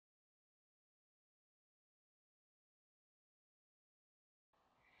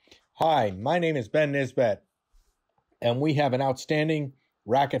Hi, my name is Ben Nisbet, and we have an outstanding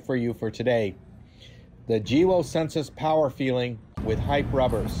racket for you for today. The GEWO Sensus Powerfeeling with Hype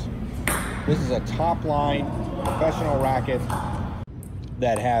rubbers. This is a top-line professional racket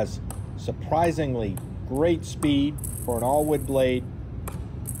that has surprisingly great speed for an all-wood blade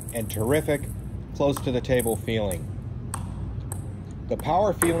and terrific close-to-the-table feeling. The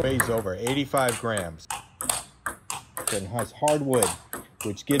Powerfeeling weighs over 85 grams and has hard wood,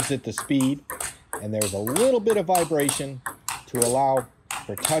 which gives it the speed, and there's a little bit of vibration to allow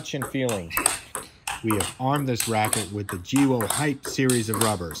for touch and feeling. We have armed this racket with the GEWO Hype series of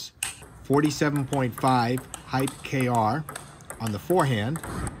rubbers. 47.5 Hype KR on the forehand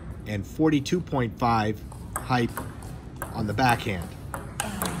and 42.5 Hype on the backhand.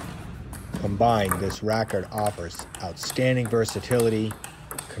 Combined, this racket offers outstanding versatility,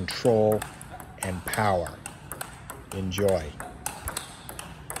 control, and power. Enjoy.